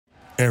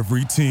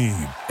Every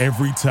team,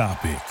 every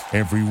topic,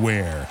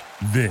 everywhere.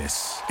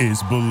 This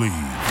is Believe.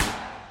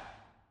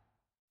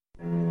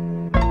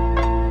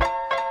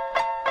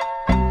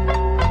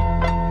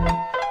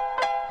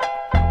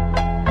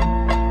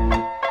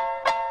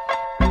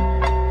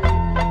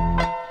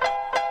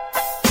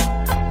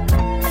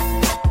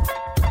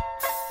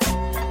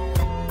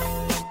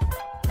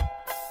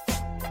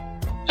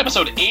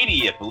 Episode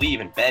 80 of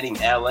Believe in Betting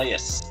LA, a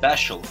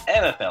special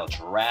NFL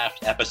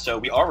draft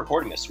episode. We are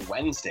recording this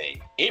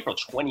Wednesday, April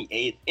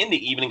 28th in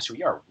the evening, so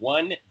we are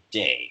one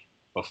day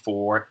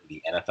before the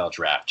NFL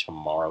draft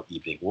tomorrow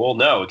evening. We'll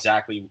know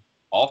exactly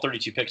all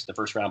 32 picks in the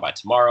first round by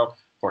tomorrow.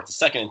 Of course, the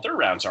second and third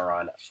rounds are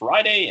on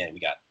Friday, and we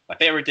got my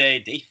favorite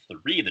day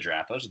 3 of the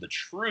draft. Those are the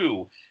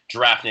true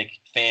Draftnik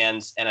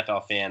fans,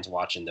 NFL fans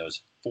watching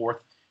those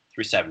 4th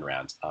through 7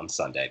 rounds on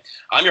Sunday.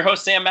 I'm your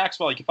host, Sam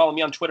Maxwell. You can follow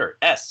me on Twitter,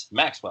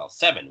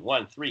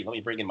 smaxwell713. Let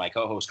me bring in my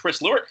co-host, Chris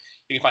Lewart.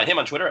 You can find him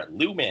on Twitter at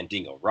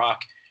LouMandingoRock.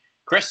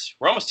 Chris,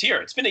 we're almost here.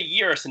 It's been a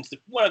year since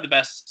one of the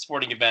best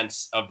sporting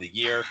events of the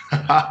year.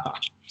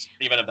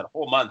 Even of the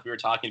whole month, we were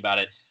talking about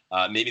it.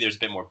 Maybe there's a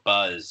bit more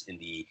buzz in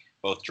the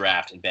both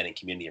draft and betting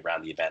community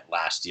around the event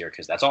last year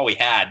because that's all we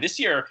had. This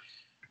year,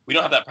 we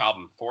don't have that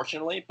problem,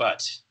 fortunately,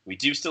 but we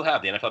do still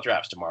have the NFL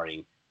drafts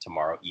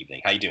tomorrow evening.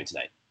 How you doing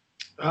tonight?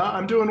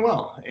 I'm doing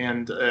well,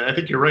 and I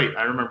think you're right.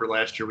 I remember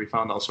last year we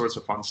found all sorts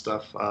of fun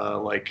stuff,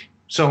 like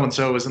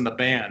so-and-so is in the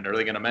band. Are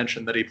they going to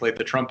mention that he played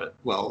the trumpet?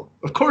 Well,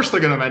 of course they're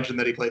going to mention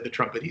that he played the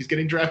trumpet. He's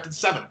getting drafted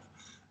 7th.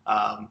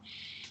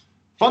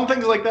 Fun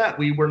things like that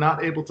we were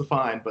not able to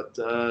find, but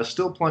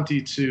still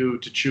plenty to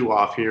chew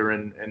off here,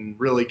 and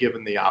really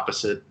given the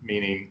opposite,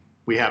 meaning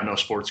we have no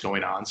sports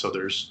going on, so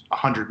there's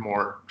 100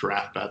 more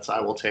draft bets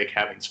I will take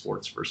having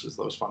sports versus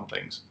those fun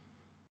things.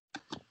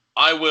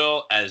 I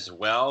will as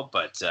well,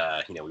 but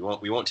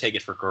we won't take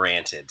it for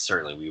granted.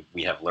 Certainly,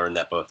 we have learned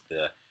that both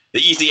the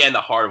easy and the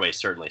hard way.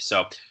 Certainly,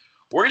 so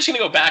we're just going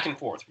to go back and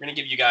forth. We're going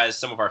to give you guys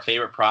some of our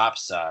favorite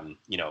props.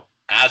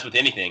 As with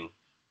anything,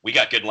 we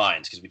got good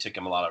lines because we took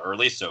them a lot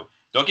early. So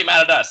don't get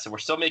mad at us. So we're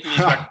still making these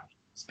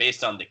recommendations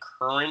based on the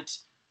current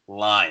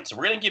line. So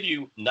we're going to give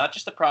you not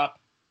just the prop,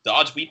 the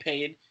odds we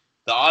paid,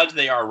 the odds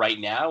they are right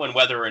now, and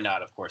whether or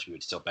not, of course, we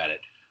would still bet it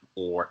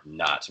or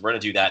not. So we're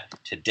going to do that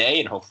today,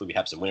 and hopefully we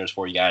have some winners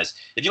for you guys.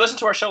 If you listened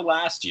to our show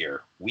last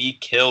year, we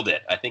killed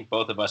it. I think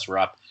both of us were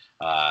up,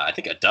 I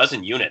think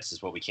 12 units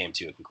is what we came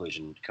to a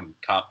conclusion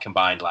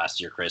combined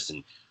last year, Chris.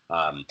 And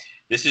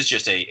this is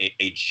just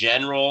a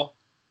general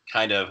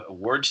kind of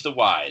word to the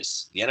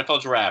wise. The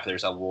NFL draft,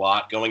 there's a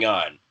lot going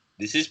on.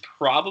 This is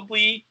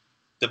probably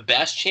the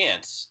best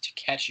chance to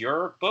catch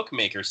your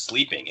bookmaker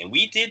sleeping. And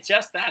we did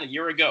just that a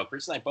year ago.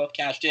 Chris and I both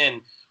cashed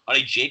in on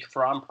a Jake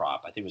Fromm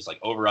prop. I think it was like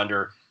over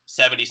under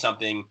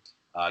 70-something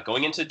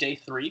going into day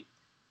 3.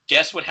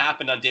 Guess what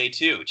happened on day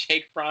 2?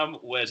 Jake Fromm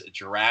was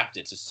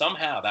drafted. So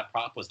somehow that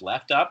prop was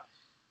left up.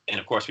 And,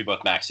 of course, we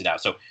both maxed it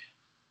out. So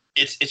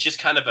it's just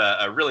kind of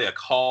a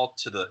call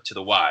to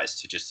the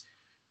wise to just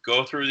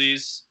go through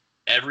these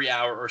every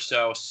hour or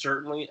so,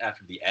 certainly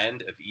after the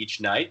end of each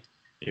night.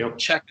 Yep.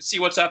 Check to see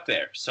what's up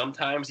there.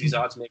 Sometimes these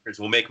odds makers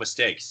will make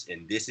mistakes,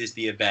 and this is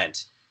the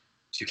event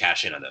to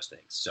cash in on those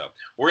things. So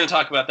we're going to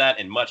talk about that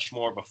and much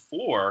more.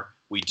 Before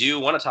we do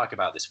want to talk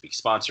about this week's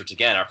sponsors,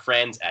 again, our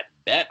friends at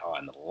Bet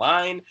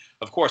Online.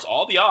 Of course,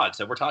 all the odds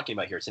that we're talking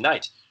about here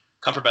tonight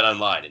come from Bet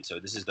Online. And so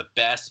this is the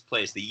best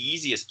place, the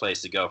easiest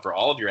place to go for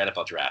all of your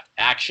NFL draft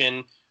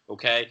action.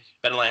 Okay,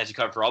 Bet Online has you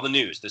covered for all the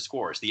news, the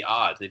scores, the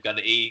odds. They've got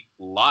a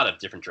lot of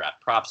different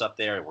draft props up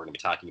there, and we're going to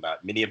be talking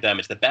about many of them.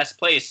 It's the best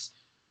place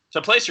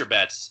to place your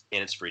bets,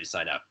 and it's free to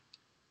sign up.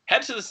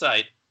 Head to the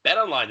site,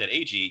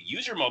 betonline.ag,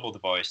 use your mobile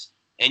device,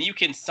 and you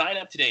can sign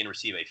up today and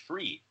receive a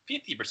free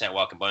 50%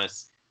 welcome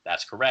bonus.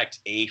 That's correct,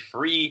 a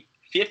free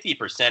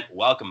 50%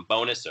 welcome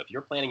bonus. So if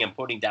you're planning on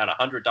putting down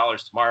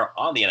 $100 tomorrow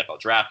on the NFL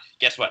draft,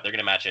 guess what? They're going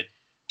to match it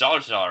dollar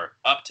to dollar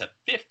up to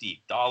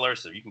 $50.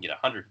 So you can get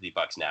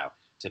 $150 now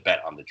to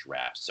bet on the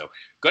draft. So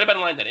go to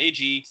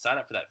betonline.ag, sign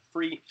up for that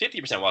free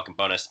 50% welcome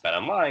bonus. Bet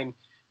Online,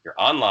 your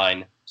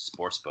online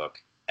sportsbook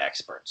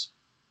experts.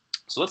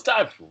 So let's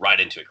dive right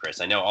into it,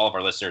 Chris. I know all of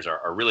our listeners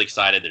are really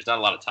excited. There's not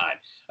a lot of time.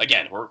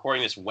 Again, we're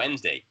recording this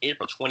Wednesday,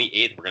 April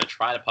 28th. We're going to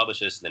try to publish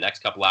this in the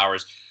next couple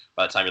hours.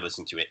 By the time you're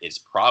listening to it, it's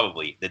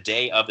probably the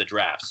day of the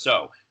draft.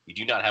 So you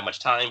do not have much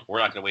time. We're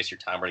not going to waste your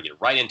time. We're going to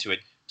get right into it,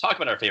 talk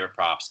about our favorite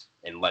props,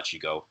 and let you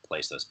go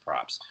place those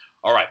props.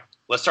 All right,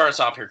 let's start us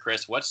off here,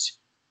 Chris. What's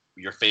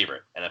your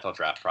favorite NFL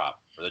draft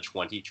prop for the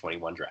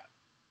 2021 draft?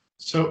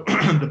 So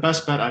the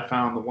best bet I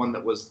found, the one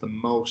that was the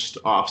most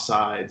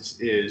offsides,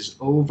 is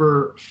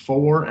over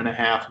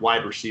 4.5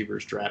 wide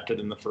receivers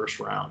drafted in the first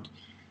round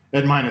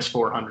at minus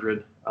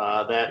 400.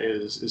 That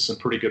is some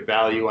pretty good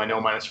value. I know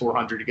minus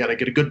 400, you got to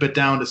get a good bit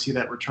down to see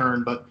that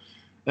return, but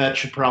that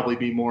should probably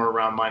be more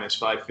around minus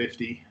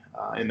 550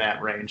 in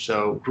that range.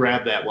 So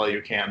grab that while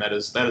you can. That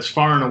is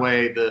far and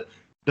away the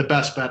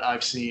best bet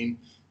I've seen.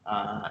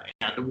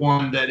 And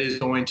one that is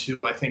going to,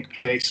 I think,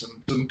 pay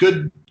some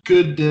good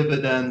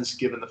dividends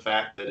given the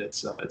fact that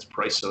it's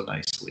priced so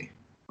nicely.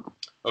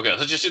 Okay,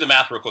 let's just do the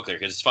math real quickly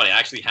because it's funny. I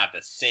actually have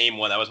the same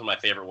one. That was one of my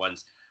favorite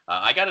ones.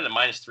 I got it at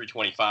minus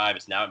 325.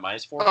 It's now at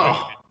minus 400.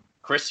 Oh,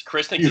 Chris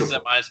thinks beautiful. it's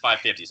at minus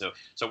 550.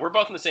 So we're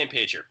both on the same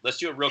page here. Let's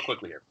do it real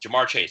quickly here.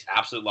 Jamar Chase,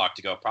 absolute lock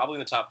to go. Probably in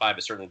the top 5,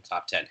 but certainly in the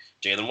top 10.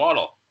 Jalen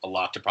Waddle, a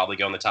lock to probably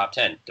go in the top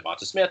 10.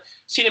 Devonta Smith,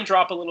 seen him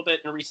drop a little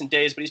bit in recent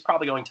days, but he's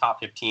probably going top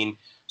 15.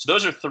 So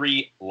those are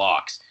 3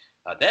 locks.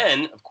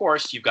 Then, of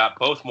course, you've got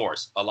both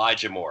Moores.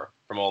 Elijah Moore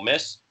from Ole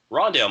Miss,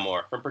 Rondale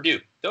Moore from Purdue.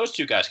 Those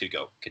 2 guys could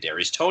go.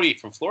 Kadarius Toney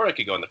from Florida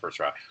could go in the first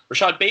round.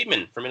 Rashad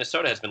Bateman from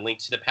Minnesota has been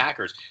linked to the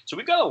Packers. So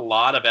we've got a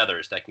lot of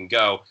others that can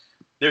go.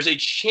 There's a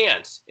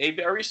chance, a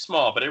very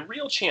small, but a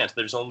real chance,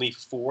 there's only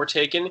 4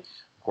 taken.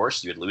 Of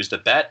course, you would lose the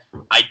bet.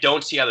 I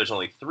don't see how there's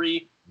only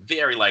 3.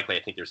 Very likely,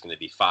 I think there's going to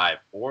be 5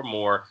 or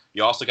more.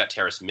 You also got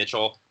Terrace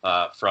Mitchell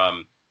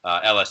from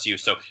LSU.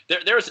 So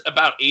there's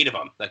about 8 of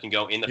them that can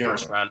go in the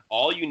first round.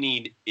 All you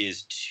need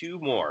is 2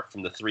 more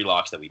from the 3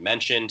 locks that we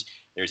mentioned.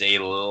 There's a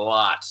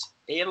lot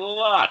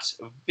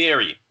of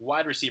very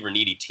wide receiver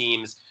needy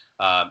teams.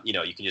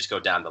 You can just go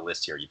down the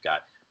list here. You've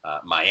got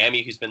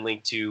Miami, who's been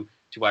linked to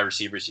wide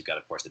receivers. You've got,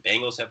 of course, the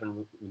Bengals have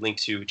been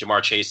linked to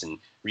Jamar Chase and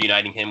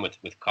reuniting him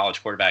with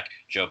college quarterback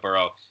Joe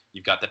Burrow.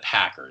 You've got the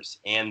Packers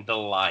and the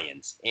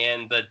Lions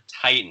and the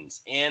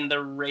Titans and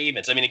the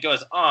Ravens. I mean, it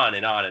goes on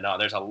and on and on.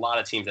 There's a lot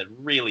of teams that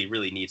really,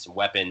 really need some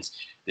weapons.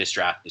 This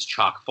draft is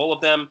chock full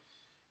of them.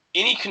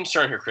 Any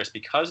concern here, Chris,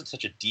 because it's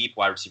such a deep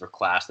wide receiver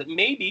class that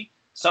maybe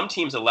some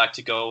teams elect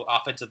to go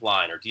offensive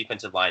line or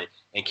defensive line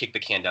and kick the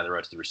can down the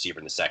road to the receiver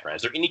in the second round?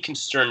 Is there any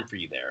concern for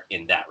you there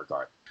in that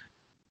regard?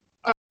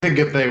 I think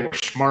if they were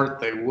smart,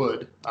 they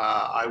would.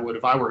 I would,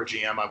 if I were a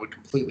GM, I would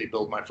completely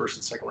build my first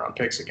and second round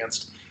picks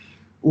against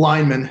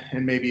linemen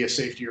and maybe a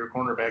safety or a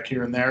cornerback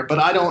here and there. But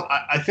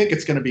I think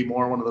it's going to be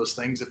more one of those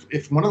things.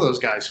 If one of those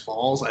guys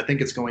falls, I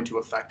think it's going to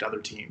affect other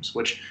teams,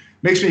 which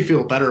makes me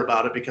feel better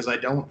about it because I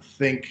don't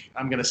think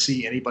I'm going to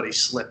see anybody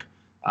slip.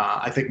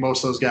 I think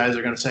most of those guys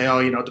are going to say,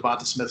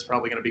 Devonta Smith's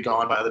probably going to be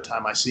gone by the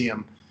time I see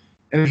him.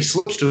 And if he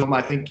slips to him,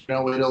 I think,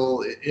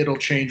 it'll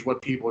change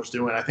what people are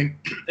doing. I think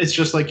it's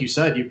just like you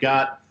said, you've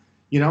got,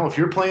 if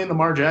you're playing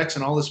Lamar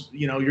Jackson, all this,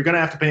 you're going to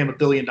have to pay him $1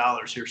 billion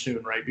here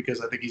soon, right?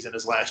 Because I think he's in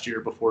his last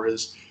year before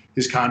his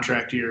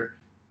contract year.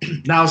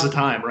 Now's the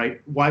time, right?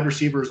 Wide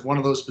receiver is one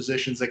of those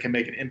positions that can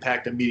make an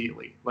impact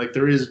immediately. Like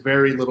there is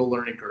very little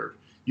learning curve.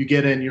 You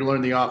get in, you learn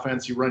the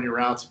offense, you run your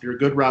routes. If you're a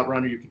good route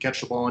runner, you can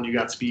catch the ball and you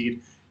got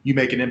speed. You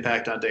make an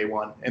impact on day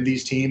one. And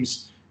these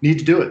teams need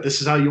to do it.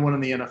 This is how you win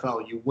in the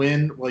NFL. You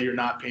win while you're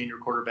not paying your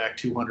quarterback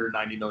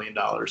 $290 million.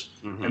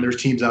 Mm-hmm. And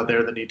there's teams out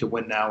there that need to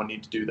win now and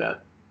need to do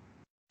that.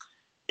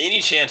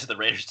 Any chance that the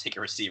Raiders take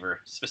a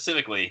receiver,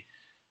 specifically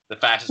the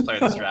fastest player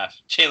in this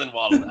draft, Jalen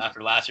Waddle,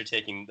 after last year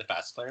taking the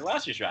fastest player in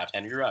last year's draft,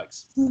 Henry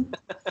Ruggs?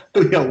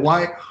 Yeah,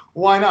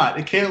 why not?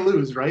 It can't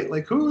lose, right?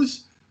 Like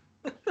who's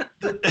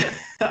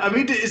I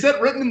mean, is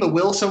that written in the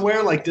will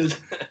somewhere? Like, does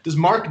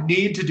Mark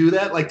need to do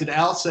that? Like, did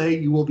Al say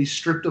you will be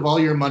stripped of all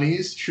your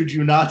monies should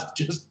you not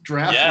just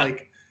draft? Yeah.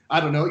 Like, I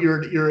don't know,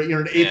 you're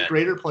an eighth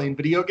grader playing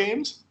video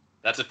games?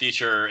 That's a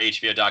future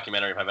HBO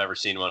documentary if I've ever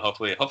seen one.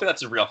 Hopefully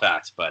that's a real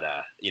fact. But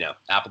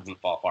apple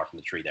didn't fall far from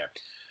the tree there.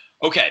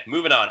 Okay,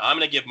 moving on. I'm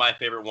going to give my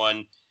favorite one,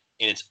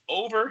 and it's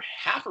over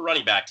half a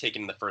running back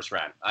taken in the first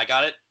round. I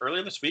got it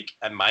earlier this week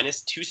at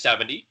minus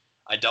 270.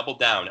 I doubled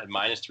down at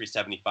minus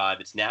 375.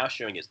 It's now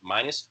showing as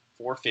minus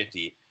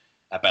 450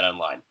 at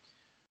BetOnline.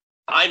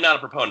 I'm not a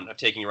proponent of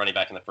taking a running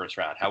back in the first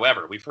round.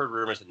 However, we've heard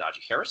rumors that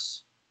Najee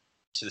Harris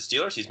to the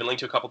Steelers. He's been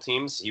linked to a couple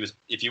teams.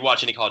 If you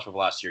watch any college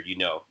football last year,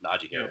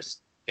 Najee Harris,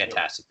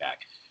 fantastic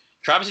back.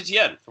 Travis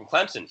Etienne from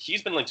Clemson.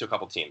 He's been linked to a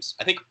couple teams.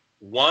 I think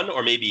one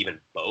or maybe even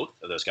both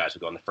of those guys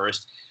will go in the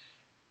first.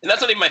 And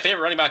that's not even my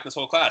favorite running back in this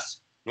whole class.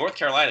 North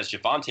Carolina's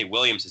Javonte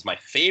Williams is my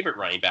favorite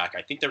running back.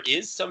 I think there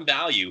is some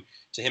value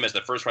to him as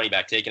the first running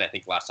back taken. I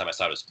think last time I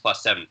saw it was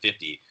plus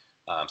 750.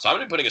 So I'm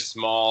going to be putting a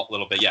small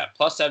little bit,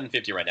 plus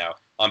 750 right now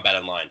on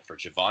BetOnline for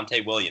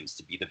Javonte Williams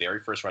to be the very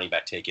first running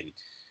back taken.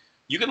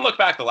 You can look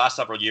back the last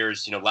several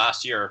years.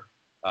 Last year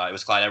it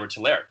was Clyde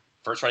Edwards-Helaire.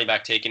 First running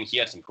back taken. He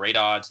had some great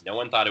odds. No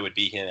one thought it would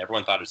be him.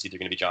 Everyone thought it was either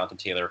going to be Jonathan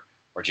Taylor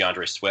or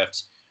DeAndre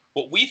Swift.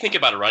 What we think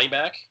about a running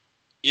back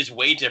is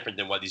way different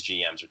than what these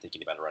GMs are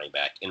thinking about a running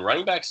back. And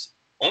running backs,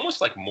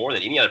 almost like more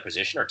than any other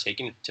position, are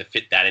taken to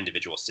fit that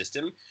individual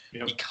system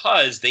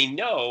because they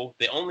know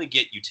they only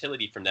get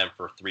utility from them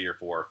for 3 or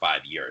 4 or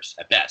 5 years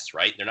at best,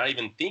 right? They're not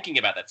even thinking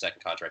about that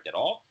second contract at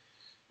all.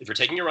 If you're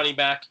taking a running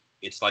back,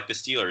 it's like the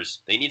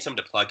Steelers. They need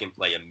someone to plug and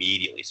play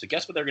immediately. So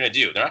guess what they're going to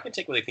do? They're not going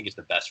to take what they think is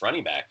the best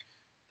running back.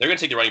 They're going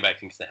to take the running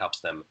back that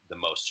helps them the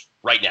most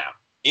right now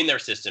in their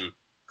system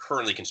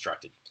currently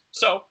constructed.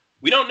 So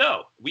we don't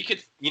know. We could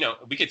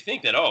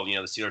think that,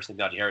 the Steelers think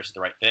Najee Harris is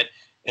the right fit.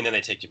 And then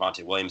they take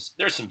Javonte Williams.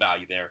 There's some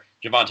value there.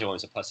 Javonte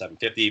Williams at plus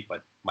 750.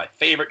 But my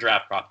favorite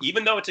draft prop,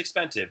 even though it's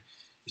expensive,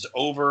 is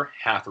over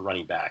half a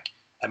running back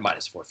at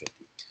minus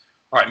 450.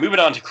 All right, moving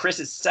on to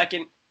Chris's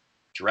second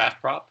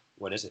draft prop.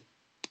 What is it?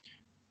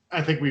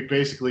 I think we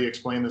basically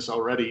explained this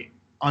already.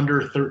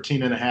 Under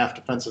 13.5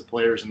 defensive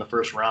players in the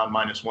first round,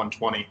 minus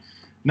 120.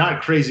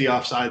 Not crazy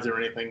offsides or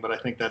anything, but I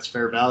think that's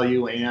fair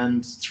value, and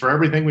it's for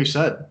everything we've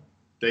said.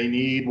 They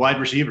need wide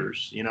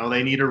receivers.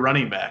 They need a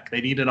running back.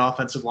 They need an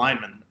offensive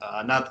lineman.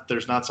 Not that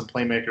there's not some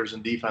playmakers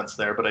in defense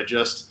there, but I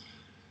just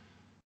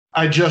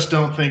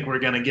don't think we're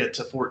going to get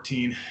to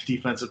 14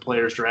 defensive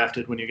players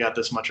drafted when you got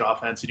this much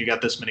offense and you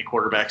got this many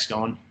quarterbacks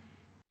going.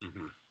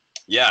 Mm-hmm.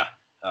 Yeah.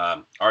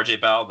 RJ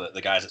Bell,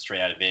 the guys that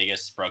straight out of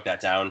Vegas, broke that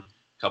down a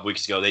couple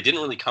weeks ago. They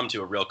didn't really come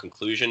to a real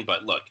conclusion,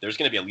 but look, there's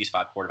going to be at least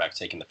 5 quarterbacks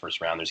taken in the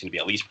first round. There's going to be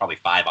at least probably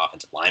 5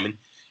 offensive linemen in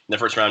the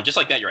first round. Just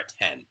like that, you're at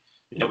 10.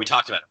 We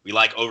talked about it. We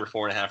like over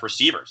 4.5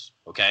 receivers.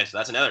 Okay, so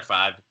that's another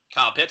 5.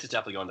 Kyle Pitts is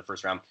definitely going in the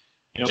first round.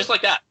 Yep. Just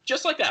like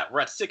that. We're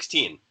at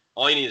 16.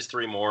 All you need is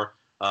 3 more.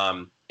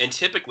 And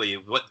typically,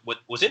 what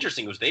was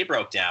interesting was they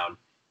broke down,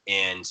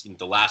 and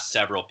the last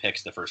several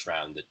picks in the first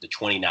round, the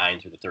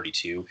 29 through the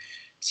 32,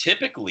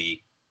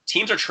 typically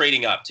teams are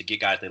trading up to get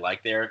guys they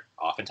like there.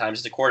 Oftentimes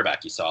it's a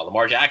quarterback. You saw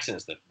Lamar Jackson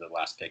is the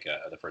last pick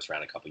of the first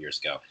round a couple years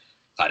ago.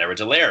 Clyde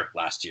Edwards-Helaire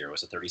last year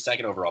was a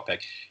 32nd overall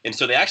pick. And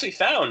so they actually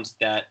found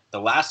that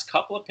the last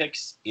couple of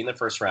picks in the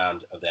first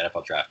round of the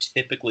NFL draft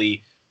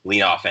typically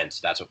lean offense.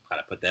 That's what kind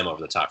of put them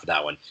over the top for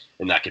that one.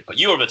 And that could put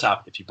you over the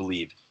top if you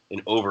believe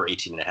in over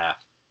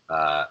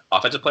 18.5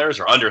 offensive players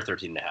or under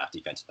 13.5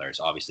 defensive players.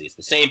 Obviously, it's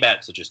the same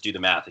bet, so just do the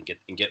math and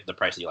get the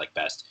price that you like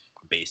best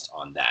based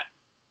on that.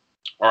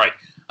 All right,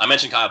 I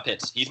mentioned Kyle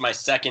Pitts. He's my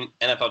second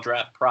NFL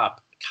draft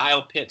prop.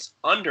 Kyle Pitts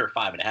under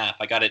 5.5.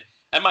 I got it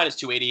at minus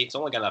 280. It's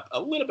only gone up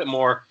a little bit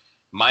more,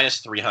 minus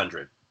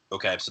 300.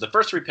 Okay, so the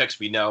first 3 picks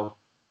we know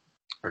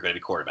are going to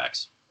be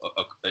quarterbacks.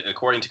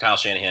 According to Kyle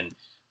Shanahan,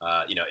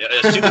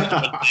 assuming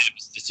to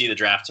see the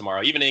draft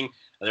tomorrow evening,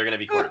 they're going to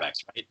be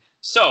quarterbacks, right?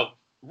 So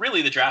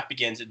really, the draft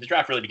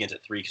really begins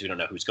at 3 because we don't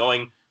know who's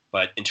going.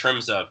 But in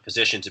terms of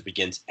positions, it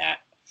begins at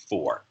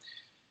 4.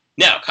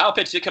 Now, Kyle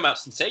Pitts did come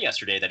out and say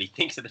yesterday that he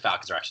thinks that the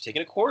Falcons are actually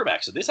taking a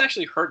quarterback. So this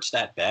actually hurts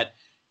that bet.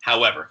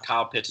 However,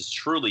 Kyle Pitts is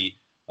truly,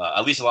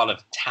 at least a lot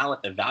of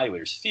talent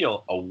evaluators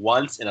feel, a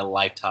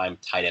once-in-a-lifetime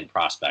tight end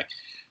prospect.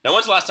 Now,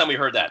 when's the last time we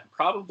heard that?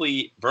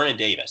 Probably Vernon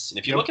Davis. And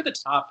if you look at the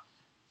top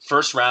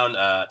first-round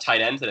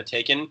tight ends that have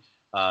taken,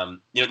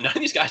 none of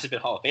these guys have been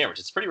Hall of Famers.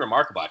 It's pretty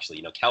remarkable,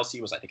 actually.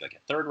 Kelsey was, I think, like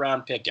a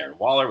 3rd-round pick. Darren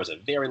Waller was a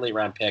very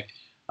late-round pick.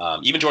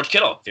 Even George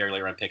Kittle, very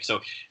late-round pick.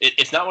 So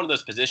it's not one of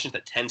those positions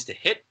that tends to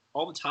hit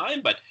all the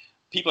time, but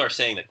people are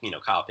saying that,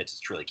 Kyle Pitts is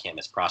truly a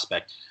can't-miss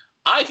prospect.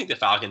 I think the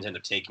Falcons end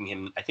up taking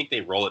him. I think they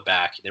run it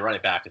back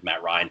with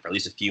Matt Ryan for at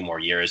least a few more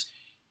years.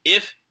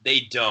 If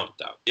they don't,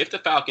 though, if the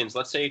Falcons,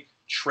 let's say,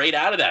 trade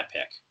out of that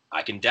pick,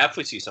 I can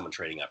definitely see someone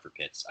trading up for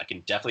Pitts. I can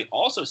definitely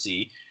also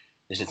see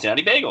the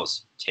Cincinnati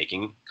Bengals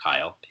taking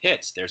Kyle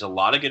Pitts. There's a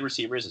lot of good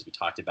receivers, as we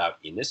talked about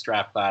in this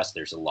draft class.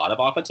 There's a lot of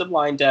offensive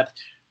line depth.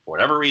 For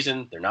whatever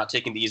reason, they're not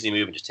taking the easy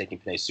move and just taking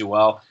Penei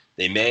Sewell.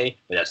 They may,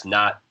 but that's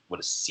not what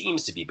it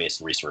seems to be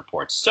based on recent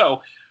reports.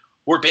 So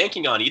we're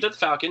banking on either the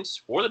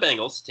Falcons or the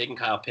Bengals taking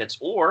Kyle Pitts,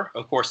 or,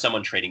 of course,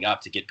 someone trading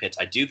up to get Pitts.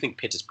 I do think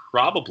Pitts is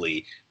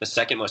probably the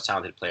second most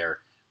talented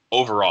player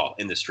overall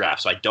in this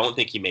draft, so I don't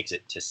think he makes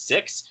it to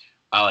 6.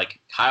 I like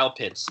Kyle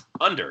Pitts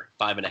under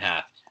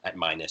 5.5 at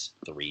minus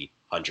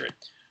 300.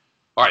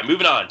 All right,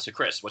 moving on to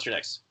Chris. What's your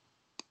next?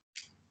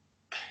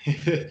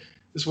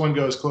 This one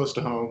goes close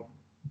to home.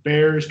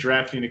 Bears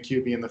drafting a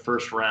QB in the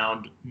first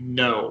round.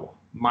 No,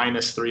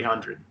 minus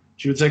 300.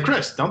 She would say,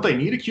 Chris, don't they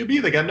need a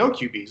QB? They got no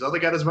QBs. All they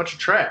got is a bunch of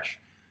trash.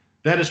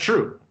 That is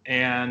true.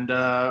 And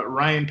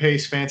Ryan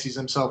Pace fancies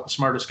himself the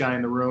smartest guy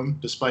in the room,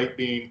 despite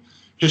being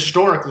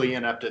historically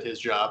inept at his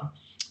job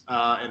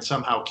and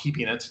somehow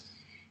keeping it.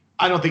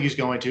 I don't think he's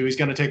going to. He's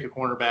going to take a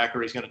cornerback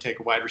or he's going to take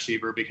a wide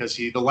receiver because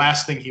the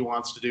last thing he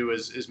wants to do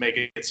is make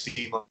it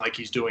seem like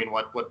he's doing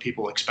what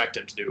people expect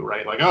him to do,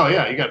 right? Like, oh,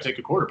 yeah, you got to take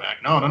a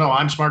quarterback. No,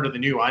 I'm smarter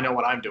than you. I know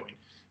what I'm doing.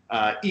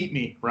 Eat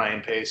me,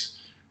 Ryan Pace.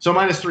 So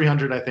minus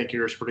 300, I think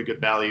here is pretty good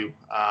value.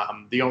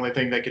 The only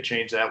thing that could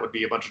change that would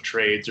be a bunch of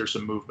trades or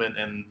some movement,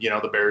 and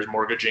the Bears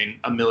mortgaging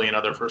a million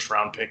other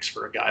first-round picks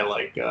for a guy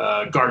like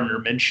Gardner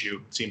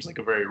Minshew. It seems like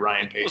a very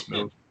Ryan Pace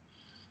move.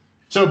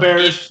 So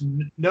Bears,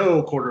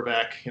 no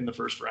quarterback in the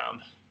first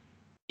round.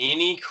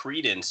 Any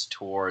credence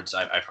towards?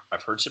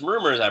 I've heard some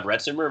rumors. I've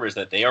read some rumors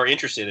that they are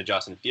interested in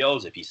Justin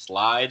Fields. If he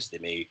slides, they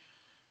may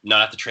not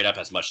have to trade up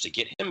as much to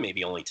get him.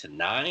 Maybe only to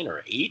 9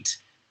 or 8.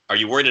 Are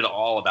you worried at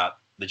all about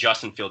the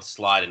Justin Fields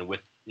slide and with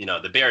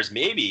the Bears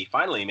maybe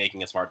finally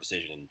making a smart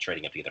decision and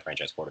trading up to get the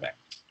franchise quarterback?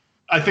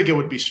 I think it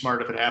would be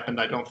smart if it happened.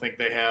 I don't think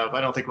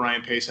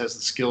Ryan Pace has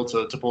the skill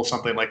to pull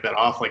something like that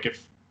off. Like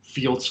if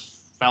Fields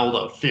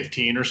fell to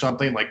 15 or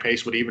something, like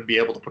Pace would even be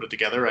able to put it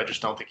together. I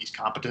just don't think he's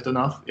competent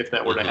enough if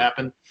that were to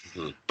happen.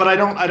 Mm-hmm. But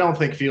I don't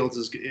think Fields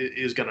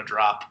is going to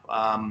drop.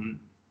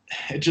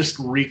 It just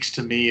reeks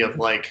to me of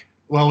like,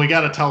 well, we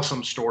got to tell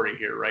some story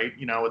here, right?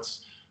 We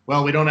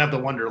don't have the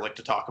Wonderlic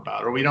to talk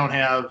about, or we don't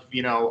have,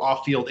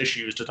 off-field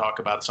issues to talk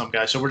about some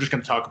guys. So we're just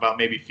going to talk about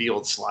maybe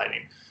Fields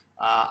sliding.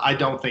 I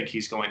don't think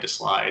he's going to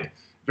slide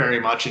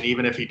very much. And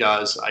even if he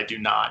does, I do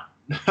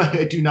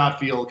not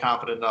feel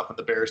confident enough in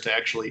the Bears to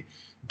actually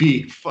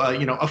be,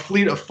 a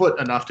fleet of foot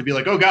enough to be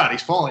like, oh God,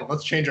 he's falling.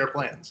 Let's change our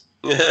plans.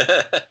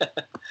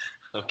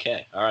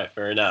 Okay. All right.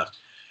 Fair enough.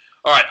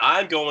 All right.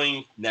 I'm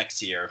going next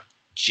here.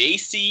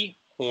 J.C.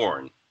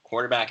 Horn,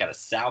 quarterback out of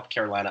South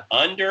Carolina,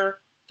 under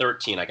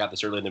 13. I got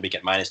this earlier in the week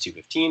at minus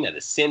 215. It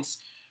has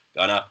since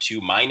gone up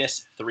to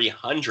minus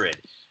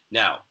 300.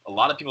 Now, a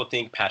lot of people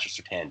think Patrick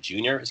Surtain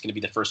Jr. is going to be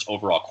the first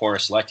overall corner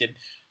selected.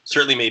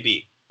 Certainly may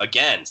be.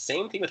 Again,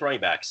 same thing with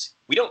running backs.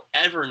 We don't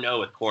ever know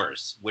with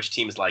corners which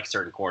teams like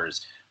certain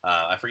corners.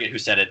 I forget who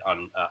said it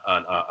on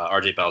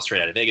RJ Bell's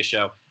Straight Outta Vegas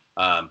show,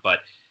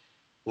 but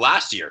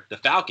last year the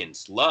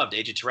Falcons loved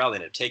AJ Terrell. They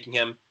ended up taking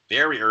him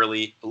very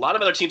early. A lot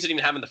of other teams didn't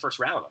even have him in the first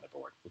round on the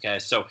board. Okay,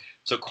 so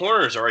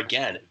corners are,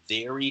 again,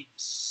 very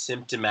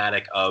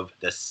symptomatic of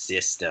the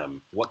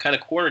system. What kind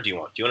of corner do you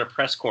want? Do you want a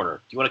press corner?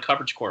 Do you want a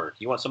coverage corner? Do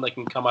you want somebody that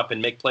can come up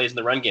and make plays in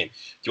the run game?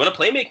 Do you want a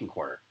playmaking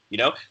corner?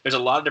 There's a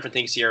lot of different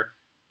things here.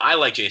 I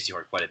like J.C.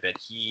 Horn quite a bit.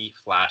 He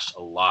flashed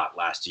a lot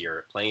last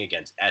year playing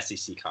against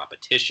SEC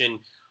competition.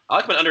 I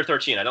like him at under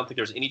 13. I don't think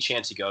there's any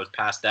chance he goes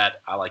past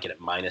that. I like it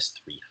at minus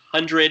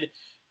 300.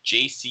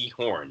 J.C.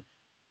 Horn,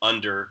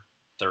 under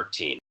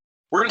 13.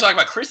 We're going to talk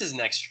about Chris's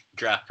next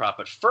draft prop,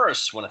 but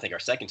first, I want to thank our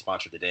second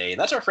sponsor of the day, and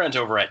that's our friends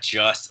over at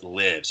Just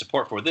Live.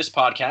 Support for this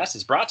podcast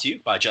is brought to you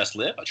by Just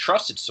Live, a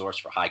trusted source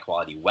for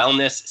high-quality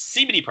wellness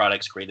CBD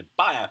products created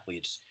by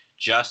athletes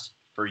just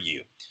for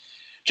you.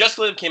 Just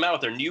Live came out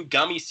with their new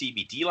gummy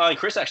CBD line.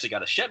 Chris actually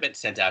got a shipment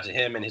sent out to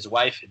him and his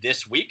wife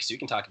this week, so you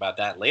can talk about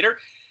that later.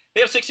 They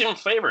have 6 different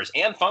flavors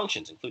and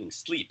functions, including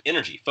sleep,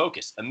 energy,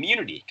 focus,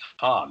 immunity,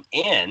 calm,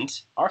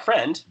 and our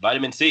friend,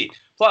 vitamin C.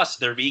 Plus,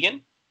 they're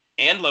vegan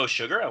and low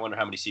sugar. I wonder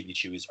how many CBD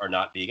chews are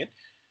not vegan.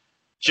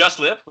 Just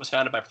Live was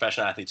founded by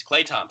professional athletes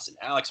Klay Thompson,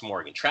 Alex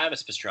Morgan,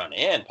 Travis Pastrana,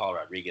 and Paul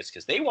Rodriguez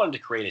because they wanted to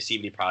create a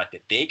CBD product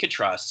that they could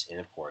trust and,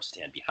 of course,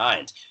 stand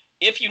behind.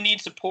 If you need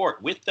support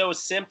with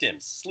those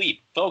symptoms, sleep,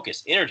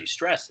 focus, energy,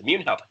 stress,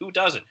 immune health, who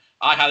doesn't?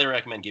 I highly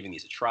recommend giving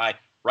these a try.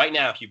 Right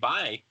now, if you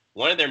buy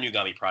one of their new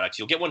gummy products,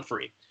 you'll get one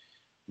free.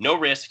 No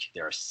risk.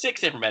 There are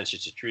 6 different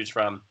benefits to choose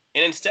from.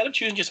 And instead of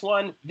choosing just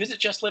one, visit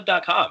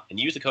justlive.com and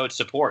use the code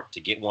SUPPORT to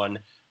get one,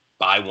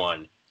 buy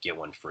one, get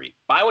one free.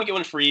 Buy one, get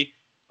one free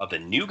of the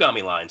new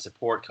gummy line.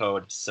 Support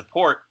code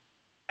SUPPORT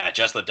at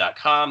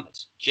justlive.com.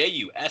 That's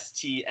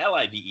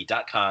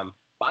JUSTLIVE.com.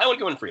 Buy one,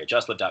 get one free at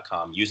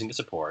justlive.com using the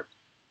support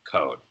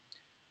code.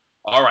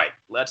 All right,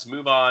 let's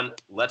move on.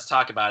 Let's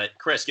talk about it.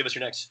 Chris, give us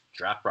your next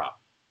draft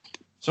prop.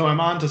 So I'm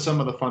on to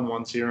some of the fun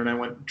ones here, and I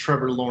went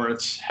Trevor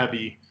Lawrence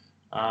heavy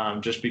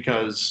just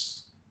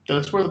because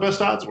that's where the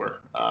best odds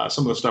were.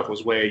 Some of the stuff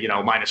was way,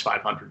 minus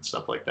 500,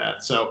 stuff like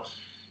that. So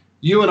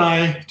you and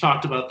I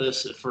talked about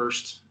this at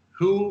first.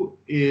 Who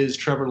is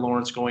Trevor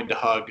Lawrence going to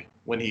hug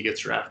when he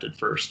gets drafted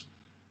first?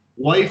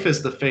 Wife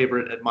is the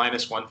favorite at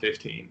minus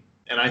 115.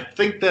 And I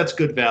think that's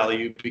good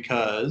value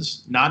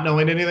because not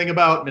knowing anything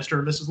about Mr.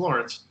 and Mrs.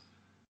 Lawrence,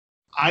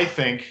 I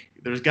think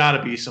there's got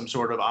to be some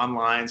sort of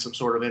online, some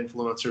sort of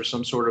influencer,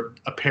 some sort of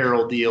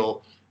apparel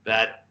deal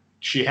that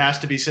she has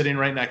to be sitting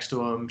right next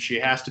to him. She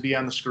has to be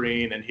on the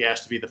screen, and he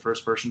has to be the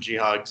first person she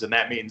hugs. And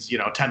that means,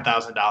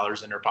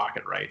 $10,000 in her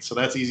pocket, right? So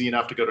that's easy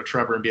enough to go to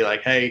Trevor and be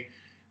like, hey,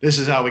 this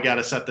is how we got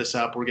to set this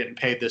up. We're getting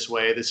paid this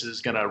way. This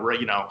is going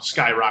to,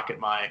 skyrocket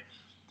my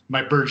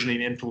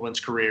burgeoning influence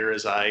career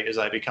as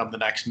I become the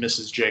next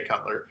Mrs. Jay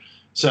Cutler.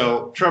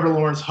 So Trevor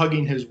Lawrence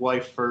hugging his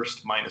wife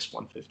first, minus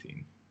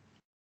 115.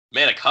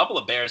 Man, a couple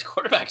of Bears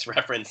quarterbacks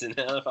reference in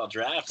the NFL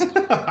drafts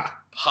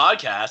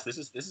podcast. This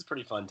is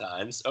pretty fun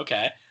times.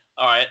 Okay.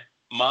 All right.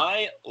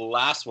 My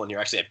last one here,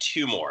 actually I have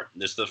 2 more.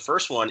 The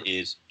first one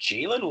is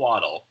Jalen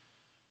Waddle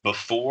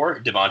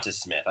before Devonta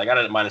Smith. I got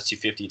it at minus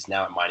 250. It's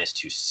now at minus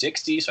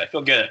 260, so I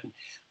feel good.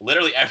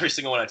 Literally every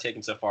single one I've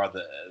taken so far,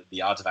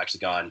 the odds have actually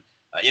gone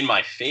in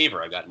my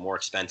favor. I've gotten more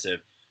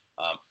expensive.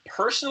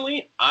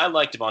 Personally, I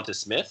like Devonta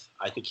Smith.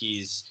 I think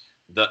he's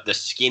the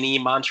skinny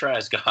mantra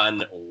has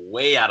gone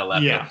way out of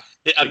left. Yeah.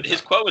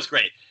 His quote was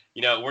great.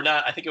 We're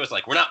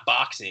not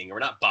boxing, we're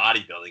not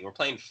bodybuilding, we're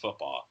playing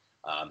football.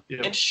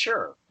 And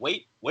sure,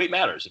 weight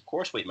matters. Of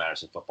course, weight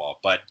matters in football.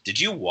 But did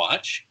you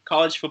watch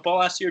college football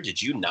last year?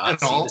 Did you not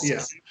see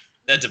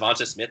that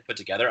Devonta Smith put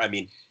together? I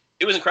mean,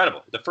 it was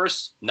incredible. The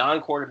first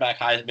non-quarterback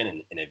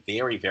Heisman in a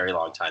very, very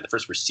long time. The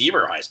first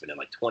receiver Heisman in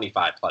like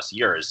 25 plus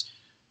years.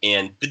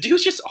 And the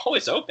dude's just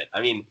always open. I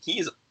mean,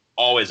 he's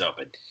always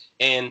open.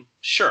 And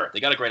sure,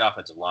 they got a great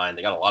offensive line.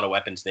 They got a lot of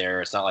weapons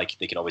there. It's not like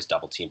they can always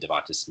double team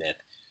Devonta Smith.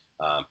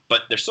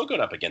 But they're still going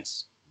up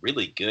against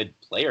really good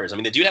players. I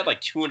mean, the dude had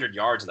like 200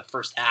 yards in the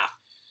first half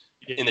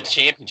in the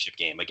championship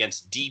game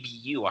against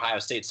DBU, Ohio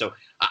State. So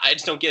I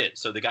just don't get it.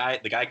 So the guy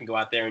can go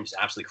out there and just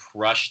absolutely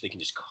crush. They can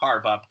just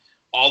carve up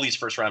all these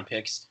first round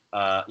picks,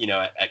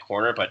 at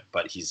corner,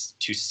 but he's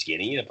too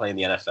skinny to play in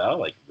the NFL.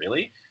 Like,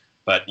 really?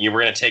 But you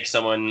were going to take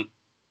someone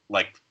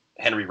like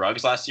Henry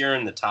Ruggs last year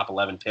in the top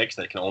 11 picks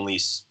that can only,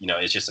 is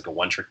just like a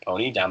one trick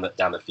pony down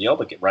the field,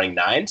 like running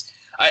nines.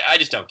 I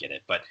just don't get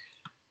it. But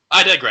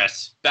I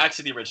digress. Back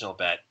to the original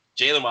bet.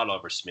 Jalen Waddle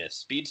over Smith.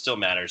 Speed still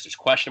matters. There's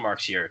question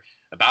marks here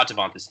about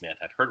Devonta Smith.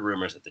 I've heard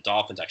rumors that the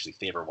Dolphins actually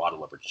favor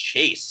Waddle over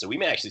Chase. So we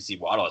may actually see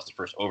Waddle as the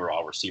first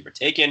overall receiver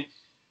taken.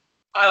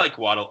 I like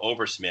Waddle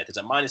over Smith. It's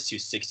at minus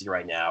 260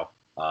 right now.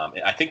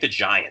 I think the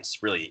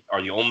Giants really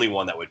are the only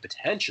one that would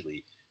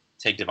potentially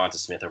take Devonta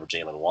Smith over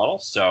Jalen Waddle.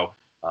 So,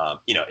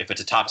 if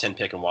it's a top 10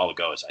 pick and Waddle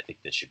goes, I think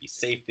that should be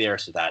safe there.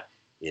 So that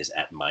is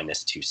at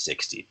minus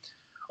 260.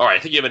 All right, I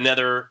think you have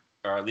another,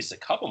 or at least a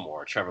couple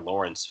more Trevor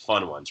Lawrence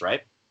fun ones,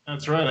 right?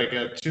 That's right. I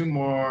got two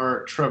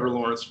more Trevor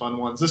Lawrence fun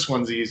ones. This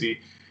one's easy.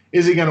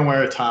 Is he going to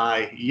wear a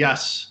tie?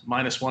 Yes,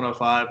 minus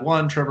 105.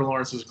 One, Trevor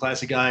Lawrence is a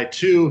classy guy.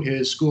 Two,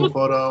 his school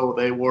photo,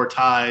 they wore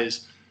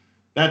ties.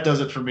 That does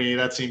it for me.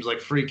 That seems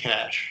like free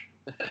cash.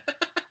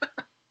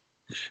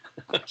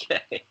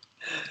 Okay.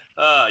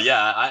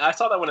 I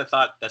saw that one and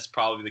thought that's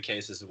probably the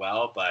case as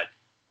well. But,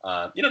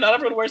 not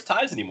everyone wears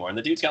ties anymore. And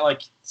the dude's got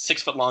like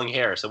 6 foot long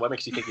hair. So what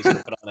makes you think he's going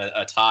to put on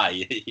a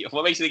tie?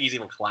 What makes you think he's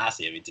even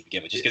classy? I mean, to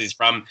begin with, just because he's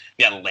from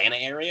the Atlanta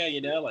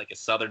area, like a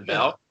Southern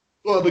Belle?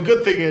 Well, the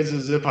good thing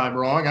is if I'm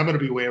wrong, I'm going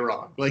to be way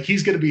wrong. Like,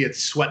 he's going to be in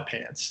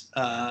sweatpants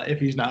if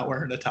he's not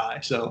wearing a tie.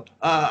 So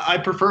I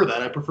prefer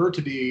that. I prefer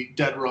to be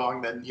dead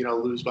wrong than,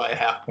 lose by a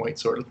half point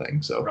sort of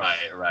thing. So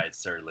Right,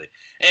 certainly.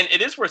 And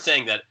it is worth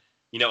saying that,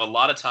 a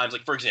lot of times,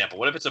 like, for example,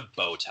 what if it's a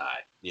bow tie?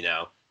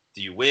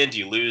 Do you win? Do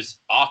you lose?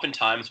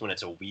 Oftentimes when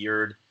it's a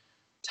weird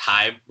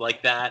tie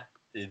like that,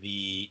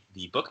 the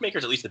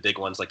bookmakers, at least the big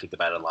ones like the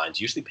Bet Online,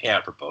 usually pay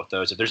out for both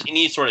those. If there's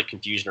any sort of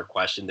confusion or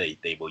question,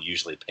 they will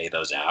usually pay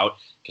those out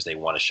because they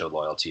want to show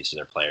loyalty to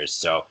their players.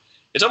 So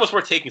it's almost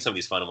worth taking some of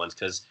these fun ones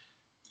because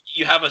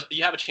you have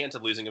a chance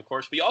of losing, of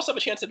course, but you also have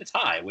a chance of a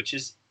tie, which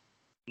is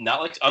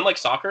unlike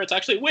soccer, it's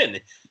actually a win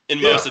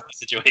in most of these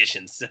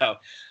situations. So,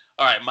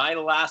 all right, my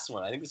last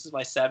one. I think this is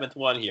my 7th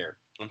one here.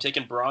 I'm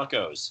taking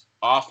Broncos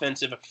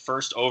offensive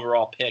first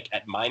overall pick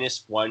at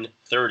minus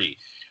 130.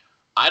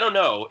 I don't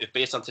know if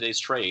based on today's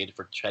trade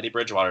for Teddy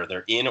Bridgewater,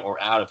 they're in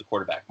or out of the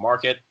quarterback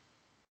market.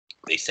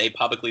 They say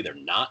publicly they're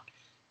not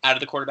out of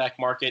the quarterback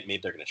market.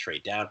 Maybe they're going to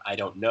trade down. I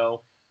don't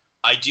know.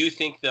 I do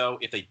think, though,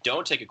 if they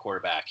don't take a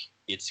quarterback,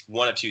 it's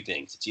one of two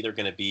things. It's either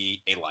going to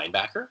be a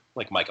linebacker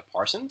like Micah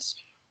Parsons,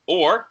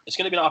 or it's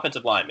going to be an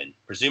offensive lineman,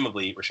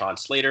 presumably Rashawn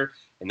Slater,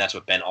 and that's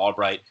what Ben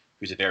Albright,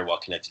 who's a very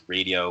well-connected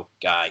radio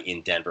guy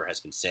in Denver, has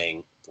been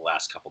saying the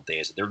last couple of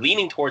days. They're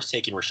leaning towards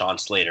taking Rashawn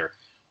Slater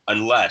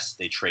unless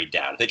they trade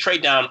down. If they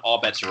trade down, all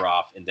bets are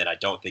off, and then I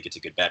don't think it's a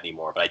good bet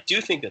anymore. But I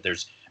do think that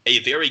there's a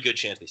very good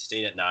chance they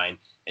stay at 9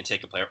 and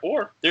take a player,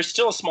 or there's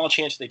still a small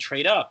chance they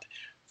trade up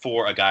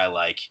for a guy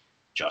like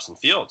Justin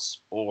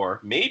Fields or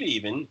maybe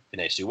even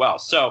Penei Sewell.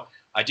 So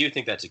I do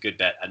think that's a good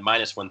bet. At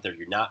minus 130,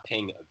 you're not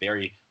paying a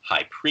very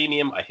high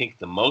premium. I think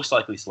the most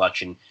likely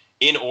selection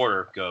in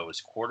order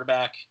goes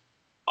quarterback,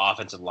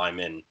 offensive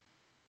lineman,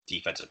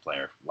 defensive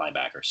player,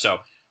 linebacker.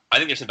 So I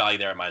think there's some value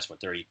there at minus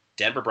 130.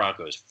 Denver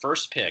Broncos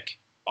first pick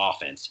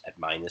offense at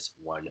minus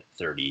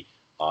 130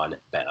 on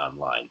Bet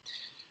Online.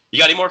 You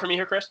got any more for me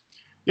here, Chris?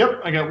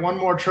 Yep, I got one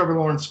more Trevor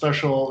Lawrence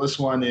special. This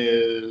one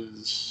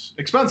is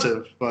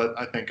expensive, but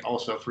I think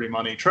also free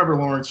money. Trevor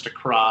Lawrence to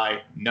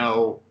cry,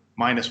 no,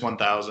 minus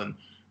 1,000.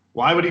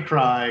 Why would he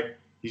cry?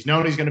 He's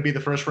known he's going to be the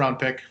first round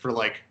pick for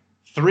like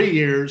 3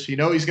 years. He's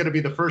going to be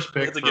the first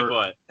pick That's a good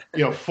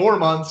point. 4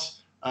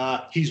 months.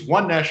 He's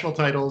won national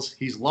titles.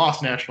 He's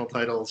lost national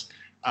titles.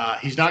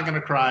 He's not going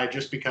to cry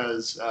just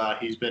because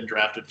he's been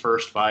drafted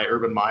first by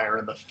Urban Meyer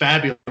and the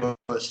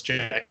fabulous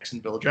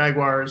Jacksonville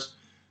Jaguars.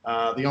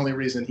 The only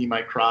reason he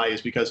might cry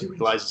is because he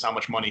realizes how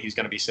much money he's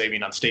going to be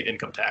saving on state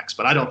income tax,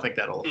 but I don't think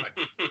that'll affect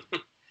him.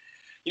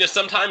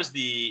 Sometimes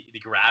the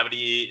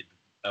gravity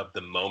of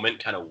the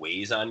moment kind of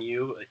weighs on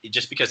you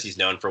just because he's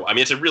known for,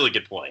 it's a really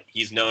good point.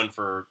 He's known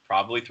for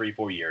probably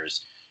 3-4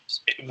 years.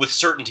 With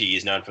certainty,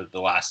 he's known for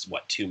the last,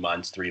 2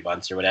 months, 3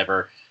 months or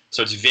whatever.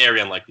 So it's very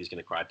unlikely he's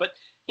going to cry. But,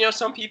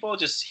 some people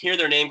just hear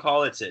their name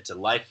call. It's a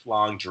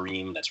lifelong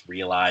dream that's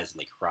realized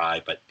and they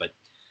cry. But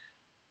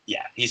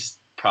yeah, he's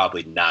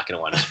probably not going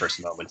to want his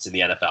first moments in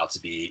the NFL to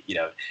be,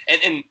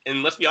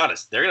 and let's be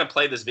honest, they're going to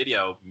play this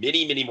video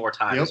many, many more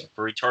times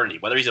for eternity.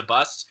 Whether he's a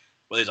bust,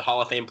 whether he's a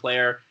Hall of Fame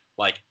player,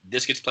 like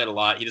this gets played a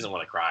lot. He doesn't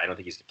want to cry. I don't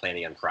think he's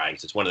planning on crying.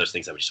 So it's one of those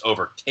things that would just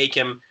overtake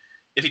him.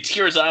 If he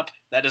tears up,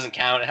 that doesn't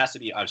count. It has to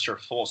be, I'm sure,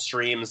 full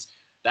streams.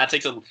 That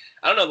takes I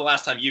don't know the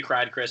last time you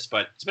cried, Chris,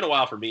 but it's been a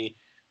while for me.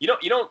 You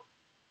don't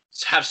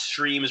have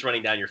streams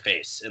running down your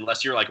face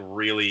unless you're like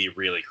really,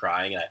 really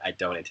crying. I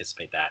don't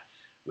anticipate that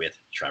with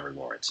Trevor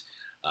Lawrence.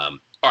 All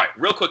right,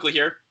 real quickly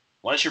here.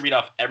 Why don't you read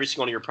off every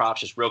single one of your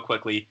props just real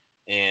quickly,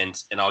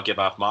 and I'll give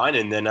off mine,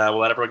 and then we'll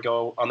let everyone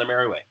go on their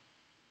merry way.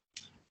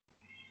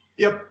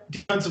 Yep,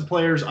 defensive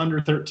players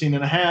under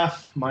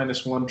 13.5,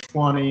 minus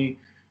 120.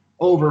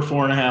 Over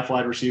 4.5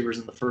 wide receivers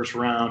in the first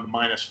round,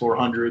 minus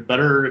 400.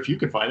 Better if you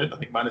could find it. I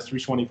think minus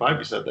 325,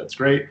 you said. That's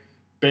great.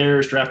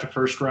 Bears draft a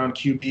first round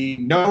QB.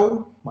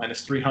 No,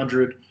 minus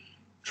 300.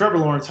 Trevor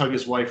Lawrence hug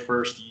his wife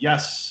first.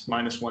 Yes,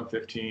 minus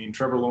 115.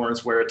 Trevor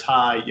Lawrence wear a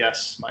tie.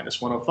 Yes,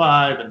 minus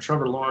 105. And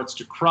Trevor Lawrence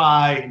to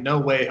cry. No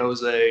way,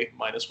 Jose.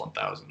 Minus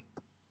 1,000.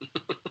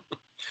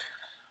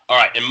 All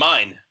right, and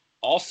mine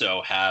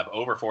also have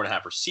over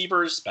 4.5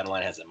 receivers.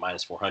 BetOnline has it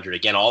minus 400.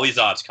 Again, all these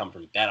odds come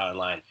from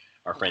BetOnline,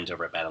 our friends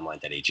over at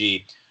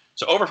betonline.ag.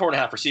 So over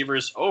 4.5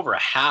 receivers, over a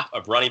half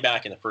of running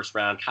back in the first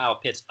round. Kyle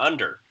Pitts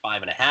under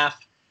 5.5.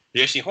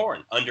 J.C.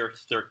 Horn under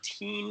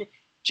 13.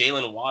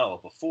 Jalen Waddle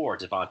before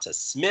Devonta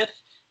Smith.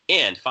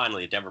 And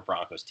finally, the Denver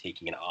Broncos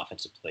taking an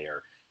offensive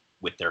player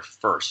with their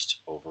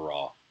first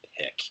overall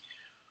pick.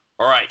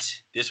 All right,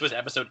 this was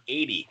episode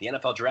 80, the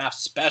NFL Draft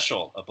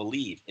Special of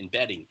Believe in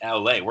Betting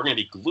LA. We're going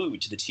to be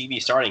glued to the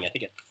TV starting, I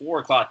think, at 4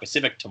 o'clock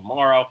Pacific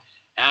tomorrow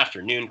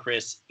afternoon.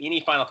 Chris, any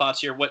final thoughts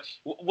here? What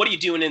are you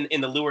doing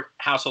in the Lewert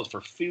household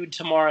for food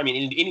tomorrow? I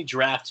mean, any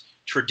draft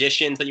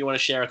traditions that you want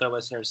to share with our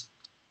listeners?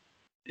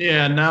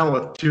 Yeah, now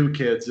with 2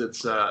 kids,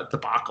 it's a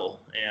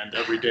debacle, and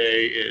every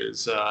day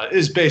is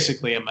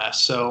basically a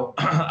mess. So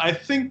I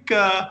think,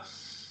 if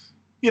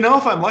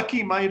I'm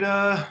lucky, might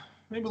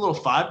maybe a little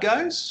Five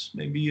Guys,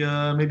 maybe a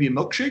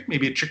milkshake,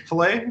 maybe a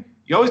Chick-fil-A.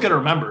 You always got to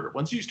remember,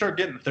 once you start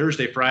getting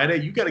Thursday,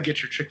 Friday, you got to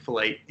get your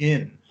Chick-fil-A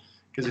in,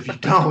 because if you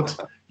don't,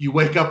 you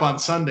wake up on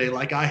Sunday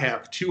like I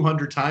have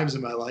 200 times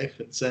in my life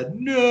and said,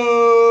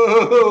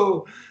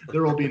 no,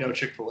 there will be no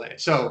Chick-fil-A.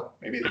 So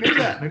maybe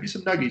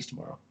some nuggies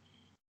tomorrow.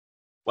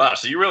 Wow,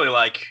 so you really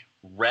like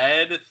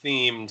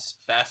red-themed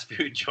fast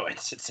food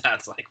joints, it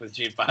sounds like, with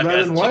Five Guys. Red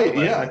and white,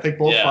 yeah. I think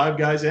both Five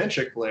Guys and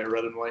Chick-fil-A are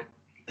red and white.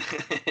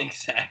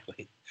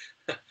 Exactly.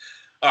 All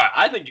right,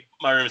 I think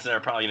my roommates and I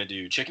are probably going to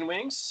do chicken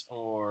wings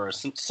or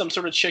some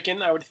sort of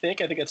chicken, I would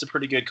think. I think that's a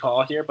pretty good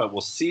call here, but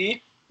we'll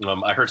see.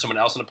 I heard someone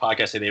else on the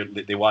podcast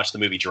say they watched the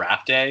movie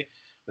Draft Day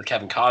with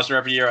Kevin Costner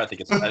every year. I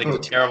think it's a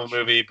terrible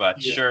movie,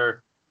 but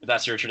sure, if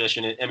that's your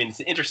tradition. I mean, it's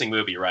an interesting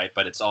movie, right?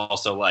 But it's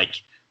also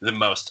like the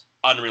most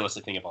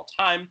unrealistic thing of all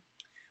time.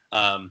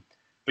 But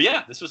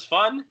yeah, this was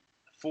fun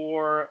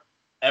for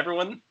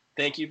everyone.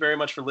 Thank you very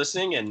much for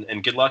listening,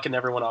 and good luck in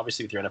everyone,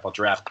 obviously, with your NFL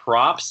draft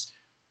props.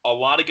 A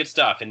lot of good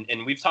stuff,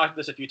 and we've talked about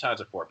this a few times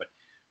before,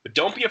 but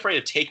don't be afraid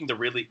of taking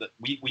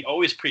we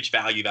always preach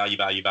value,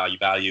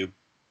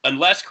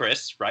 unless,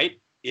 Chris, right,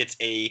 it's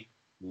a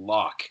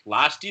lock.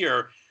 Last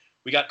year,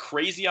 we got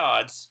crazy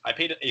odds. I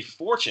paid a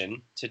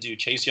fortune to do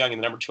Chase Young in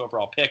the number 2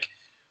 overall pick,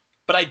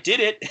 but I did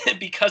it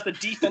because the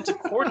defensive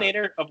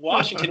coordinator of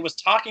Washington was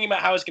talking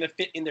about how it's going to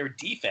fit in their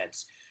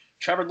defense.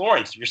 Trevor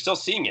Lawrence, you're still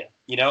seeing it,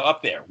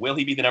 up there. Will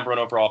he be the number 1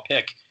 overall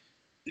pick?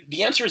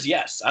 The answer is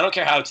yes. I don't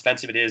care how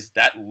expensive it is.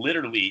 That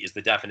literally is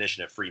the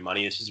definition of free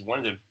money. This is one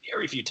of the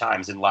very few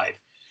times in life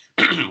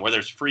where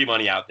there's free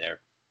money out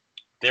there.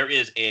 There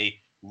is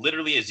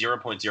literally a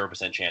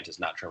 0.0% chance it's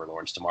not Trevor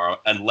Lawrence tomorrow,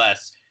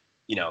 unless,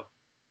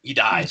 he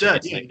dies. He's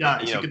dead. He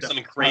dies.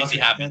 Something crazy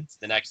happens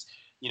the next,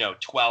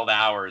 12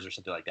 hours or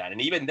something like that. And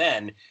even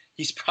then,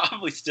 he's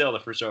probably still the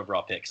first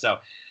overall pick. So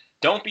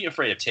don't be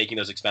afraid of taking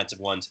those expensive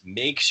ones.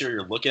 Make sure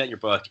you're looking at your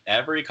book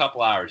every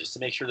couple hours just to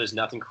make sure there's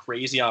nothing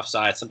crazy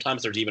offside.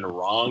 Sometimes there's even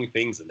wrong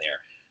things in there,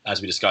 as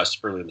we discussed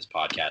earlier in this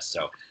podcast.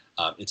 So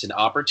it's an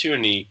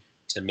opportunity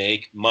to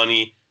make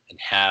money and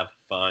have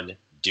fun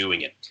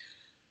doing it.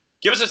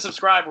 Give us a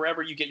subscribe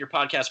wherever you get your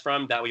podcast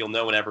from. That way you'll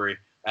know whenever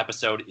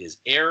episode is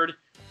aired.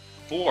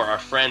 For our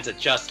friends at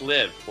Just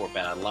Live, for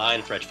Bet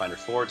Online, for Edgefinder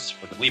Sports,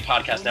 for the Believe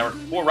Podcast Network,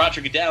 for Roger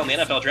Goodell and the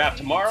NFL Draft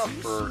tomorrow,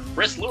 for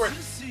Chris Lewert,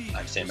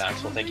 I'm Sam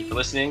Maxwell. Thank you for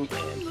listening,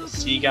 and we'll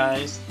see you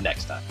guys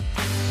next time.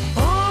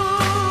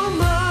 All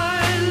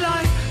my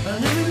life, I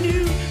never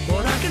knew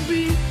what I could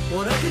be,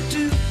 what I could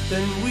do,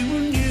 then we were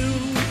new.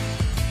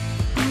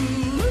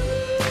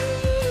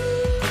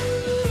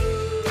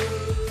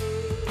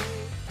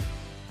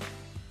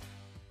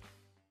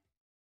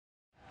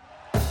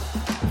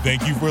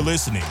 Thank you for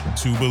listening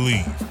to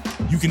Believe.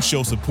 You can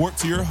show support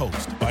to your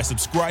host by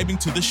subscribing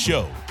to the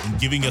show and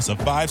giving us a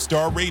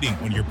 5-star rating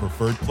on your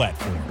preferred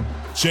platform.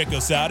 Check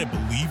us out at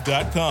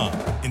Believe.com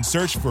and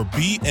search for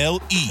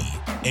BLEAV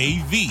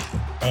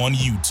on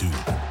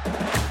YouTube.